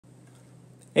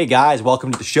Hey guys,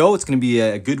 welcome to the show. It's going to be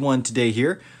a good one today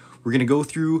here. We're going to go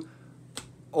through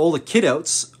all the kit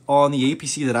outs on the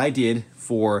APC that I did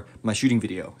for my shooting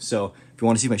video. So if you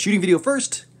want to see my shooting video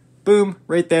first, boom,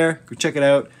 right there, go check it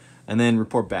out and then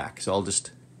report back. So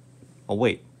I'll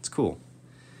wait. It's cool.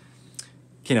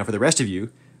 Okay, now for the rest of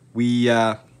you, we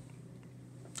want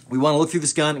to look through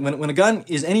this gun. When a gun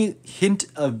is any hint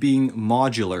of being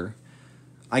modular,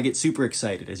 I get super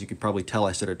excited. As you can probably tell,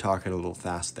 I started talking a little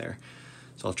fast there.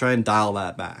 So I'll try and dial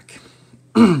that back.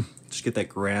 Just get that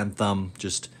grand thumb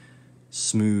just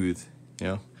smooth, you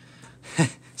know?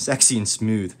 Sexy and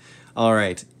smooth. All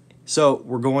right, so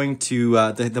we're going to,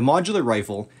 the modular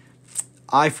rifle,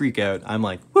 I freak out. I'm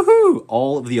like, woohoo,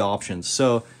 all of the options.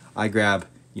 So I grab,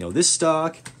 you know, this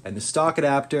stock and this stock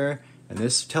adapter and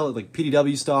this like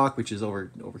PDW stock, which is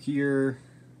over here.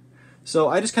 So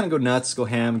I just kind of go nuts, go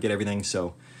ham, get everything.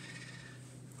 So,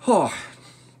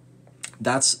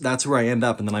 that's where I end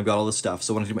up, and then I've got all this stuff.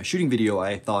 So when I do my shooting video,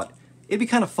 I thought it'd be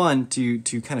kind of fun to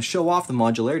kind of show off the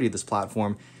modularity of this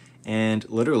platform, and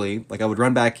literally, like I would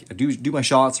run back, do my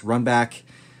shots, run back,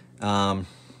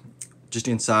 just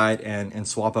inside and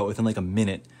swap out within like a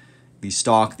minute the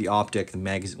stock, the optic, the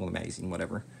magazine,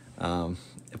 whatever.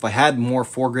 If I had more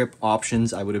foregrip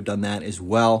options, I would have done that as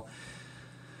well.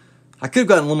 I could have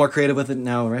gotten a little more creative with it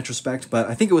now in retrospect, but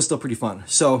I think it was still pretty fun.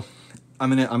 So I'm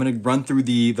gonna run through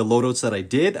the loadouts that I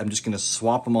did. I'm just gonna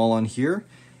swap them all on here,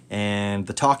 and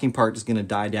the talking part is gonna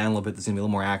die down a little bit. There's gonna be a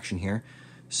little more action here.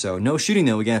 So no shooting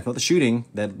though. Again, about the shooting,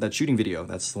 that shooting video,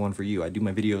 that's the one for you. I do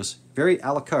my videos very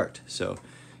a la carte. So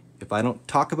if I don't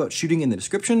talk about shooting in the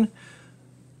description,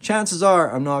 chances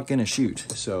are I'm not gonna shoot.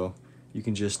 So you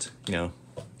can just, you know,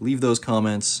 leave those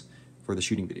comments for the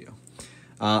shooting video.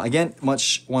 Again, want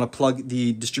to plug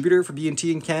the distributor for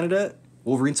B&T in Canada,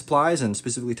 Wolverine Supplies, and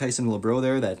specifically Tyson LeBro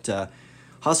there that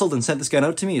hustled and sent this gun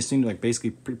out to me as soon, like basically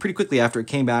pretty quickly after it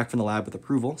came back from the lab with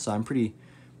approval. So I'm pretty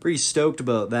stoked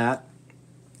about that.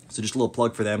 So just a little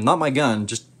plug for them. Not my gun,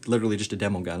 just literally just a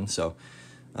demo gun. So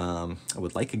I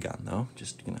would like a gun though.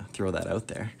 Just gonna throw that out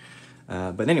there.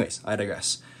 But anyways, I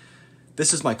digress.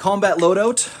 This is my combat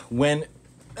loadout when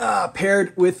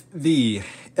paired with the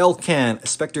Elcan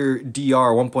Spectre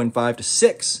DR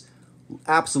 1.5-6.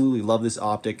 Absolutely love this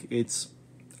optic.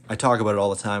 I talk about it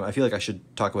all the time. I feel like I should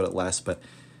talk about it less, but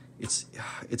it's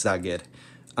that good.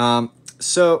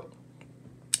 So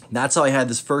that's how I had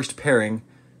this first pairing.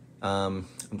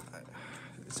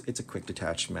 It's a quick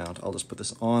detached mount. I'll just put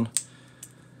this on.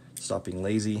 Stop being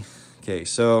lazy. Okay,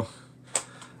 so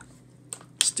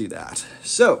let's do that.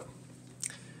 So,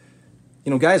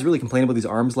 you know, guys really complain about these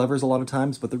arms levers a lot of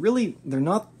times, but they're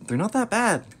not that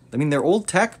bad. I mean, they're old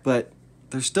tech, but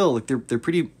they're still like they're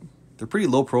pretty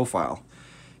low profile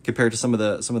compared to some of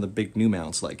the big new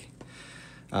mounts. Like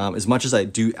as much as I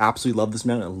do absolutely love this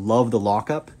mount, I love the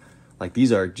lockup. Like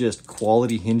these are just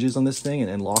quality hinges on this thing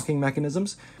and locking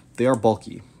mechanisms. They are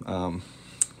bulky,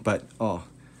 but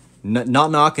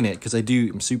not knocking it because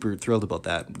I'm super thrilled about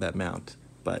that mount.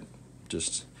 But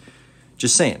just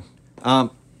saying.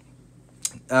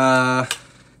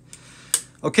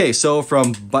 Okay, so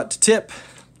from butt to tip,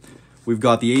 we've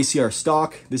got the ACR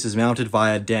stock. This is mounted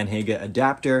via Dan Haga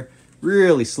adapter.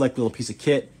 Really slick little piece of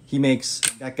kit. He makes,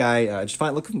 that guy, just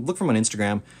look for him on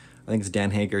Instagram. I think it's Dan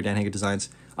Haga or Dan Haga Designs.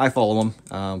 I follow him.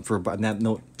 On that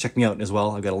note, check me out as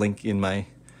well. I've got a link in I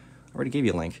already gave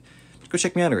you a link. Just go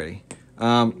check me out already.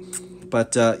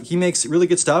 But he makes really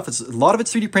good stuff. A lot of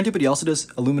it's 3D printed, but he also does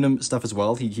aluminum stuff as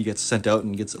well. He gets sent out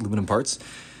and gets aluminum parts.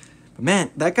 But man,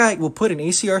 that guy will put an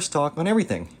ACR stock on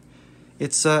everything.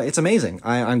 It's amazing.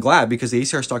 I'm glad because the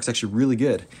ACR stock's actually really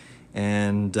good,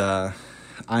 and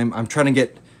I'm trying to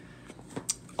get,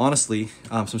 honestly,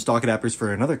 some stock adapters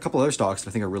for a couple other stocks that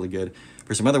I think are really good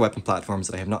for some other weapon platforms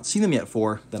that I have not seen them yet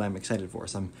for that I'm excited for.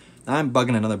 So I'm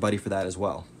bugging another buddy for that as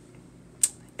well.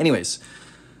 Anyways,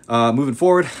 moving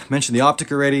forward, mentioned the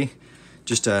optic already.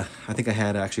 Just I think I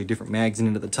had actually different mags in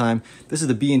it at the time. This is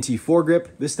the B&T foregrip.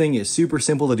 This thing is super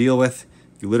simple to deal with.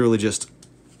 You literally just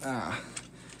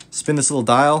spin this little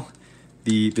dial.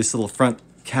 This little front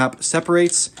cap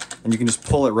separates, and you can just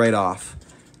pull it right off.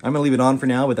 I'm gonna leave it on for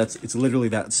now, but it's literally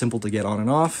that simple to get on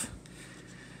and off.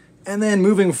 And then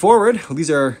moving forward, these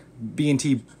are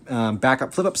B&T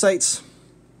backup flip-up sights.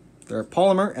 They're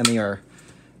polymer, and they are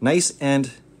nice and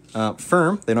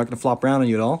firm. They're not gonna flop around on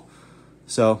you at all.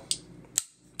 So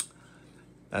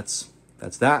that's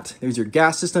that. There's your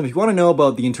gas system. If you want to know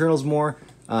about the internals more,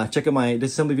 check out my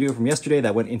disassembly video from yesterday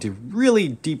that went into really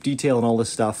deep detail on all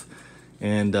this stuff.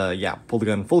 And yeah, pull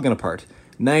the full gun apart.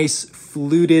 Nice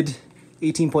fluted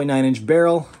 18.9-inch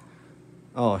barrel.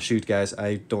 Oh shoot, guys,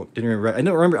 I don't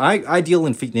remember. I deal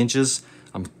in feet and inches.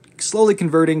 I'm slowly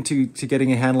converting to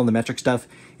getting a handle on the metric stuff.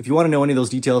 If you want to know any of those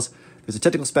details, there's a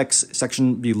technical specs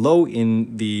section below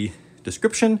in the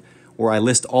description where I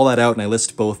list all that out, and I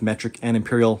list both metric and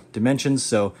imperial dimensions.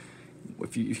 So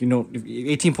if you know, if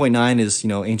 18.9 is, you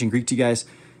know, ancient Greek to you guys,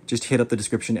 just hit up the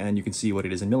description and you can see what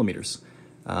it is in millimeters.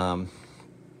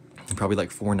 Probably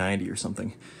like 490 or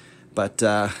something. But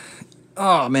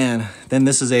oh man, then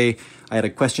this is I had a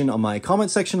question on my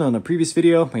comment section on a previous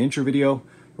video, my intro video,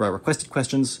 where I requested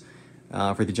questions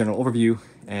for the general overview,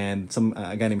 and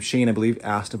a guy named Shane, I believe,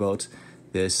 asked about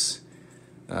this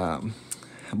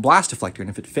blast deflector and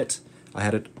if it fit. I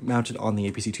had it mounted on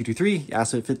the APC323. He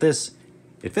asked if it fit this.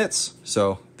 It fits.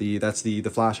 So that's the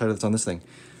flash hider that's on this thing.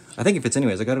 I think it fits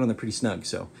anyways. I got it on there pretty snug.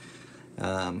 So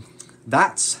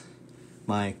that's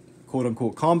my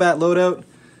quote-unquote combat loadout.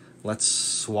 Let's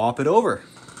swap it over.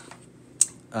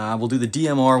 We'll do the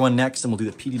DMR one next, and we'll do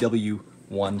the PDW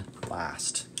one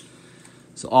last.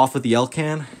 So off with the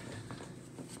L-can.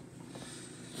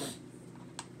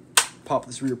 Pop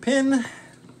this rear pin.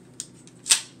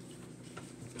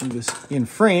 Move this in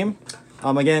frame.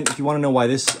 Again, if you want to know why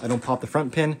I don't pop the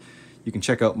front pin, you can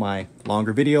check out my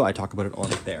longer video. I talk about it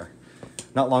on there.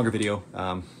 Not longer video.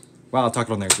 Well, I'll talk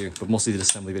about it on there too, but mostly the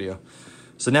assembly video.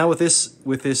 So now with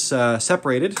this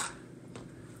separated,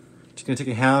 just gonna take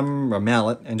a hammer or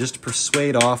mallet and just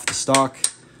persuade off the stock.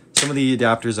 Some of the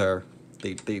adapters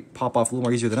they pop off a little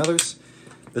more easier than others.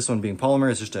 This one being polymer,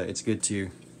 it's good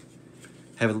to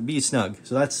have it be snug.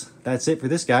 So that's it for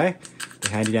this guy, the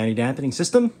handy dandy dampening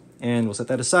system, and we'll set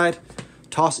that aside.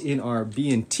 Toss in our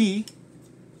B&T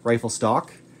rifle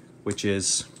stock, which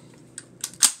is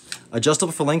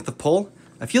adjustable for length of pull.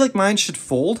 I feel like mine should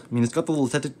fold. I mean, it's got the little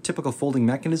typical folding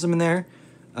mechanism in there,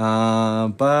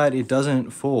 but it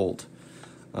doesn't fold.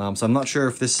 So I'm not sure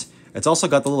if it's also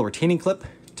got the little retaining clip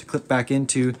to clip back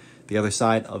into the other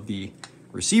side of the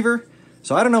receiver.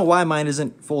 So I don't know why mine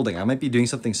isn't folding. I might be doing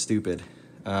something stupid.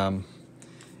 And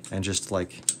just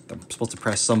like, I'm supposed to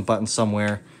press some button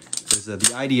somewhere. There's the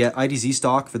IDZ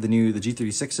stock for the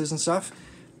G36s and stuff.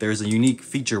 There's a unique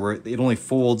feature where it only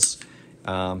folds.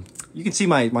 You can see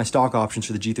my stock options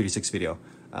for the G36 video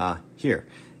here.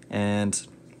 And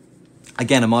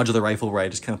again, a modular rifle where I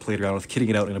just kind of played around with kitting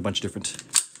it out in a bunch of different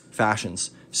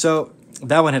fashions. So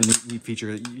that one had a neat feature.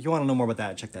 If you want to know more about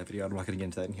that, check that video. I'm not going to get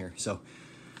into that in here. So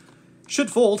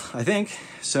should fold, I think.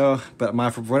 So, but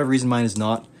for whatever reason, mine is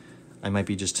not. I might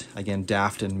be just, again,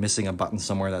 daft and missing a button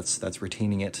somewhere that's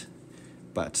retaining it.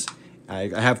 But I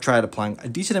have tried applying a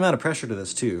decent amount of pressure to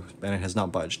this too, and it has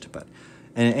not budged. But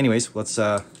anyways, let's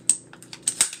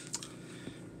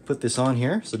put this on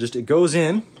here. So it goes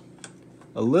in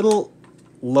a little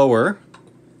lower,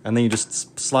 and then you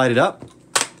just slide it up,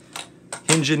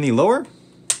 hinge in the lower,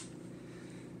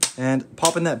 and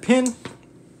pop in that pin.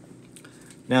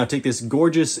 Now take this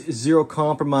gorgeous zero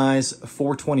compromise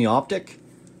 420 optic.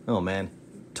 Oh man,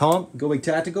 Tom, Go Big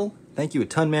Tactical, thank you a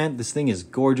ton, man. This thing is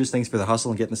gorgeous. Thanks for the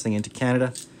hustle and getting this thing into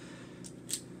Canada.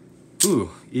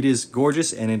 Ooh, it is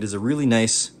gorgeous, and it is a really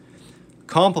nice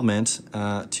complement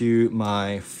to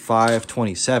my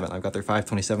 527. I've got their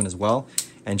 527 as well,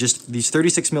 and just these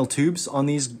 36 mil tubes on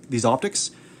these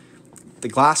optics, the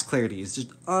glass clarity is just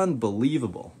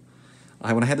unbelievable.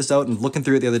 When I had this out and looking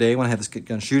through it the other day when I had this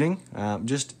gun shooting,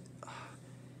 just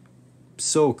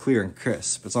so clear and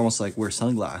crisp. It's almost like wear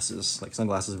sunglasses, like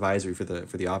sunglasses advisory for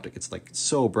the optic. It's like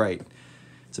so bright.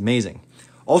 It's amazing.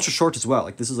 Ultra short as well.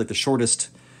 Like this is like the shortest,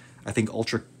 I think,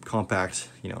 ultra compact,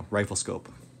 rifle scope.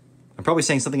 I'm probably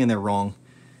saying something in there wrong.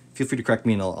 Feel free to correct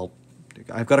me, and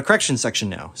I've got a correction section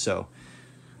now, so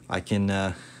I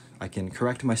can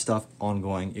correct my stuff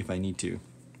ongoing if I need to,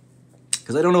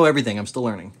 because I don't know everything. I'm still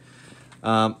learning.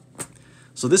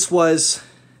 So this was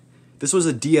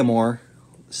a DMR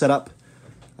setup.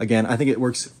 Again, I think it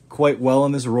works quite well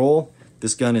on this roll.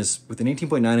 This gun is with an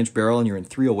 18.9 inch barrel, and you're in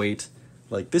 308.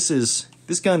 Like this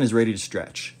gun is ready to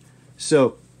stretch.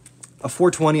 So a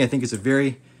 420, I think, is a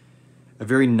very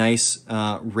nice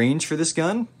range for this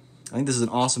gun. I think this is an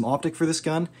awesome optic for this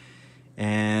gun,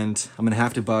 and I'm gonna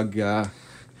have to bug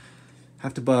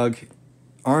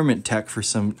Armament Tech for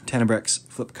some Tenebrex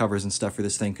flip covers and stuff for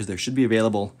this thing, because they should be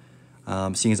available,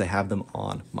 seeing as I have them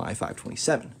on my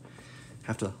 527.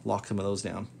 Have to lock some of those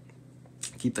down.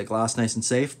 Keep the glass nice and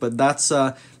safe. But that's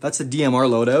the DMR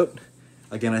loadout.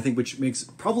 Again, I think which makes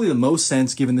probably the most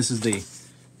sense, given this is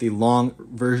the long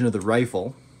version of the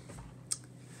rifle.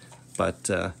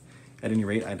 But at any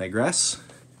rate, I digress.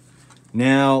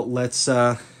 Now let's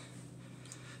get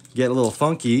a little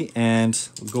funky and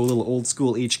go a little old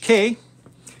school HK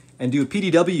and do a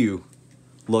PDW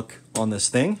look on this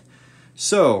thing.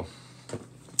 So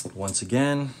once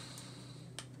again,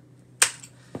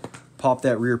 pop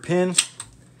that rear pin.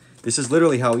 This is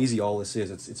literally how easy all this is.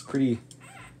 It's pretty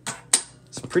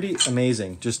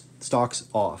amazing. Just stock's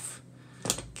off.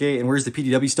 Okay, and where's the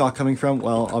PDW stock coming from?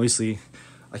 Well, obviously,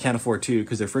 I can't afford two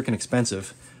because they're freaking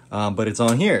expensive, but it's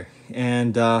on here,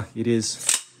 and it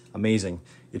is amazing.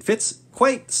 It fits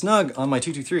quite snug on my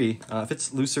 223. It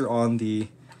fits looser on the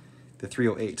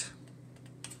 308.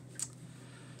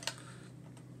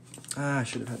 I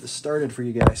should have had this started for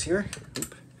you guys here.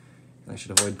 Oop. I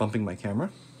should avoid bumping my camera.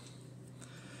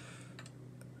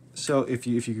 So if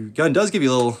your gun does give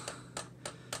you a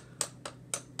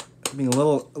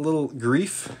little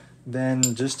grief,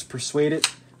 then just persuade it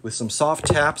with some soft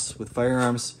taps with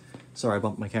firearms. Sorry, I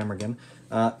bumped my camera again.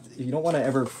 You don't want to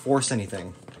ever force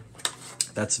anything.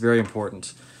 That's very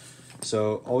important.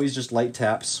 So always just light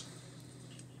taps.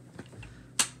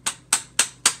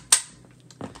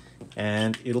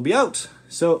 And it'll be out.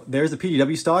 So there's the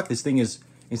PDW stock. This thing is,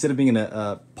 instead of being in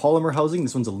a polymer housing,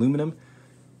 this one's aluminum.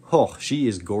 Oh, she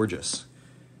is gorgeous.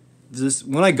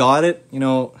 When I got it, you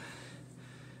know,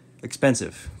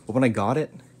 expensive. But when I got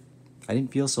it, I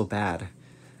didn't feel so bad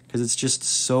because it's just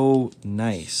so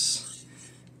nice.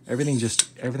 Everything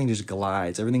just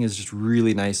glides. Everything is just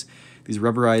really nice. These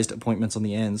rubberized appointments on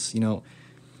the ends, you know,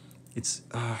 it's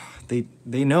they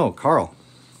know. Carl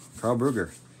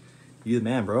Brugger, you the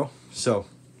man, bro. So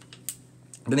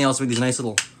then they also have these nice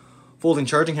little folding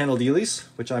charging handle dealies,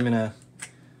 which I'm gonna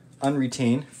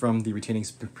unretain from the retaining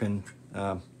pin,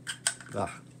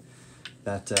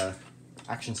 that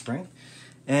action spring,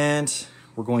 and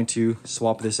we're going to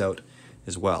swap this out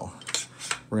as well.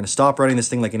 We're gonna stop running this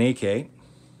thing like an AK.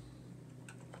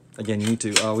 Again, you need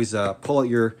to always pull out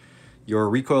your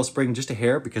recoil spring just a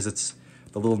hair, because it's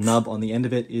the little nub on the end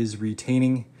of it is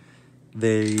retaining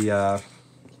the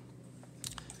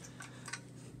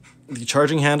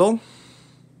charging handle.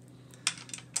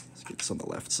 Let's get this on the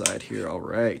left side here. All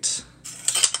right.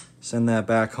 Send that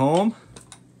back home.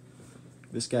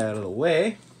 This guy out of the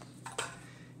way.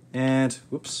 And,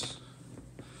 whoops.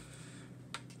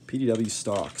 PDW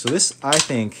stock. So this, I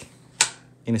think,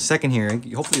 in a second here,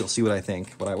 hopefully you'll see what I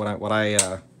think. What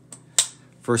I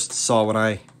first saw when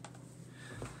I...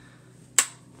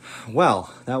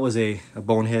 Well, that was a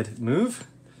bonehead move.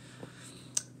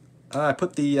 I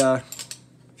put the...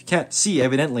 if you can't see,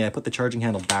 evidently, I put the charging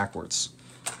handle backwards.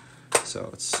 So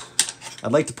it's...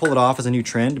 I'd like to pull it off as a new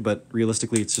trend, but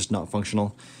realistically, it's just not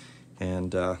functional.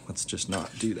 And let's just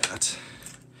not do that.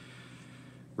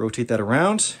 Rotate that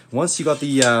around. Once you got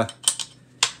the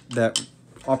that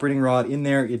operating rod in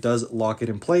there, it does lock it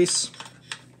in place.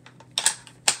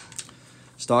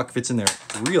 Stock fits in there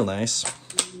real nice.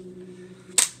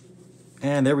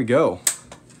 And there we go.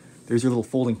 There's your little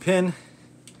folding pin.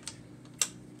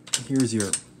 Here's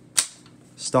your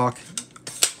stock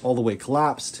all the way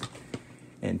collapsed.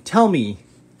 And tell me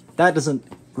that doesn't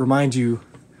remind you,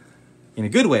 in a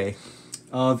good way,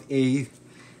 of a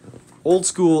old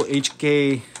school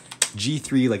HK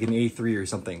G3, like an A3 or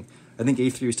something. I think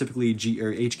A3 is typically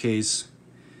HK's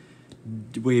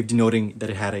way of denoting that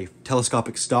it had a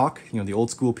telescopic stock, you know, the old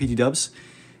school PT dubs.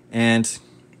 And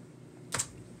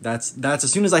that's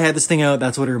as soon as I had this thing out,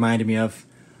 that's what it reminded me of.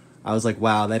 I was like,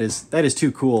 wow, that is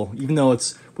too cool. Even though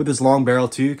it's with this long barrel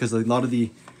too, because a lot of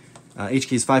the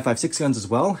HK's 5.56 guns as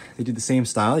well, they do the same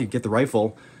style. You get the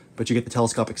rifle, but you get the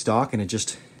telescopic stock, and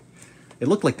it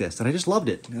looked like this, and I just loved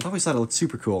it. I always thought it looked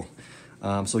super cool.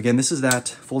 So again, this is that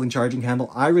folding charging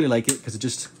handle. I really like it because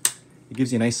it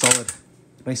gives you a nice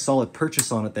solid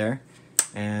purchase on it there,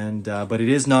 and but it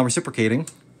is non-reciprocating,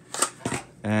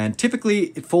 and typically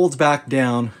it folds back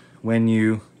down when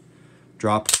you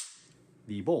drop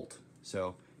the bolt.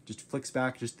 So just flicks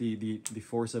back, just the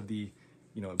force of the,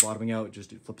 you know, bottoming out,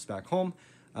 just it flips back home.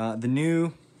 I'm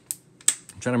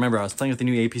trying to remember, I was playing with the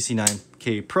new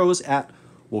APC9K Pros at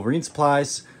Wolverine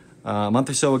Supplies a month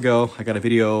or so ago. I got a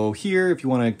video here if you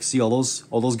want to see all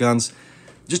those guns.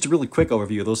 Just a really quick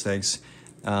overview of those things.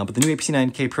 But the new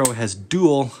APC9K Pro has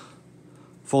dual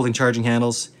folding charging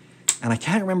handles, and I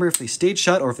can't remember if they stayed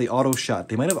shut or if they auto shut.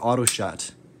 They might have auto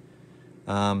shut.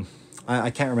 I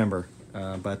can't remember,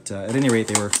 but at any rate,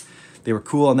 they were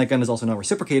cool, and that gun is also not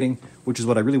reciprocating, which is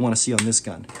what I really want to see on this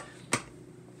gun.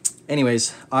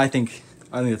 Anyways, I think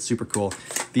that's super cool.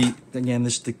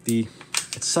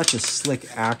 It's such a slick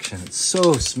action. It's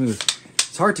so smooth.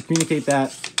 It's hard to communicate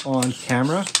that on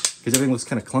camera because everything looks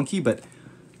kind of clunky, but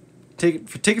take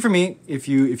it from me. If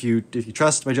you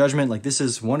trust my judgment, like, this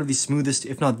is one of the smoothest,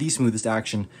 if not the smoothest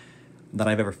action that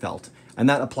I've ever felt. And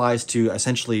that applies to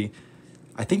essentially,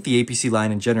 I think, the APC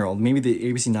line in general. Maybe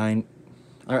the APC9,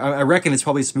 I reckon it's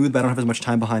probably smooth, but I don't have as much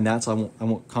time behind that, so I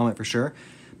won't comment for sure.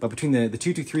 But between the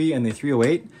 223 and the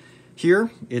 308,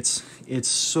 here, it's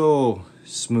so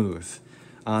smooth.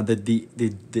 The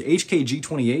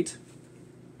HK-G28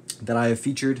 that I have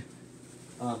featured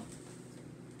in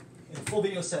a full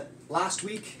video set last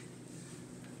week.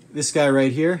 This guy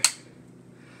right here.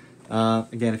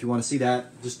 Again, if you want to see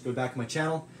that, just go back to my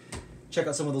channel, check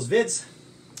out some of those vids.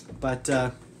 But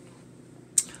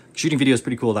shooting video is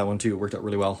pretty cool, that one too. It worked out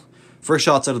really well. First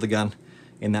shots out of the gun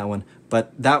in that one,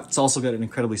 but that's also got an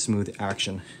incredibly smooth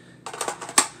action.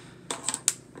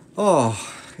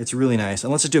 Oh, it's really nice.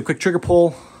 And let's just do a quick trigger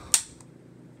pull.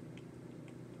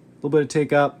 A little bit of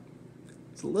take up.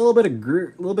 It's a little bit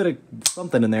of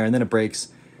something in there, and then it breaks.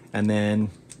 And then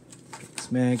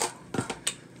smack.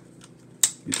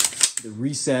 The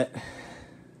reset.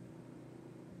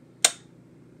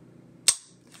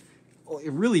 Oh, it's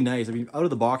really nice. I mean, out of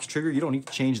the box trigger, you don't need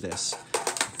to change this.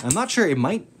 I'm not sure. It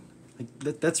might.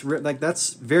 That's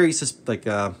very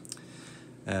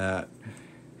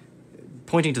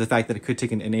pointing to the fact that it could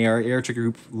take an AR trigger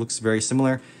group. Looks very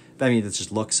similar. But I mean, it's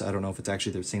just looks. I don't know if it's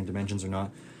actually the same dimensions or not.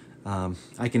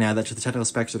 I can add that to the technical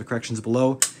specs or the corrections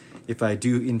below if I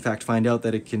do in fact find out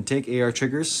that it can take AR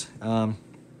triggers.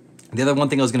 The other one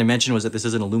thing I was going to mention was that this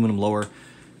is an aluminum lower,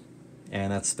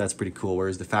 and that's pretty cool.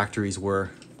 Whereas the factories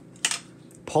were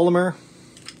polymer,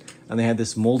 and they had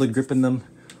this molded grip in them.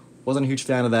 Wasn't a huge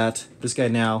fan of that. This guy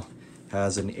now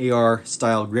has an AR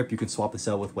style grip. You can swap this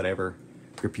out with whatever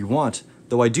grip you want.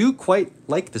 Though I do quite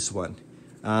like this one.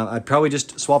 I'd probably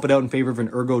just swap it out in favor of an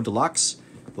Ergo Deluxe.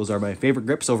 Those are my favorite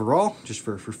grips overall, just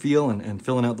for feel and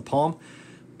filling out the palm.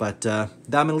 But I'm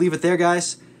going to leave it there,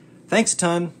 guys. Thanks a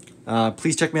ton.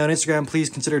 Please check me out on Instagram. Please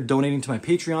consider donating to my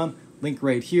Patreon. Link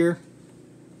right here.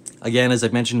 Again, as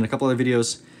I've mentioned in a couple other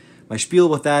videos, my spiel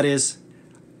with that is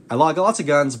I got lots of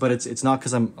guns, but it's not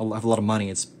because I have a lot of money.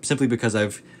 It's simply because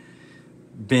I've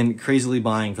been crazily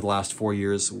buying for the last 4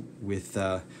 years with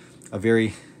a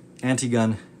very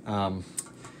anti-gun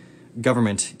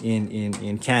government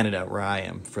in Canada, where I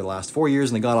am, for the last 4 years,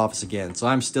 and they got office again. So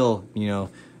I'm still, you know,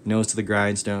 nose to the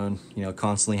grindstone, you know,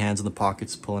 constantly hands in the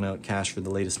pockets, pulling out cash for the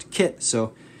latest kit.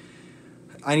 So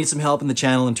I need some help in the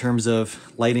channel in terms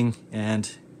of lighting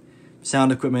and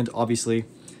sound equipment, obviously.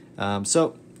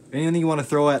 So anything you want to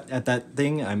throw at that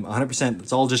thing, I'm 100%.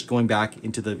 It's all just going back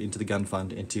into the gun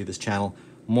fund, into this channel.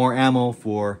 More ammo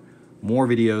for more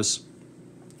videos,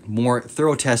 more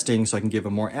thorough testing, so I can give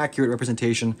a more accurate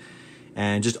representation,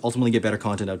 and just ultimately get better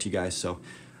content out to you guys. So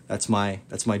that's my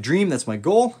dream. That's my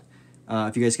goal.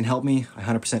 If you guys can help me, I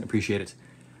 100% appreciate it.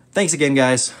 Thanks again,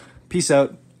 guys. Peace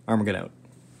out. Arm&Gun out.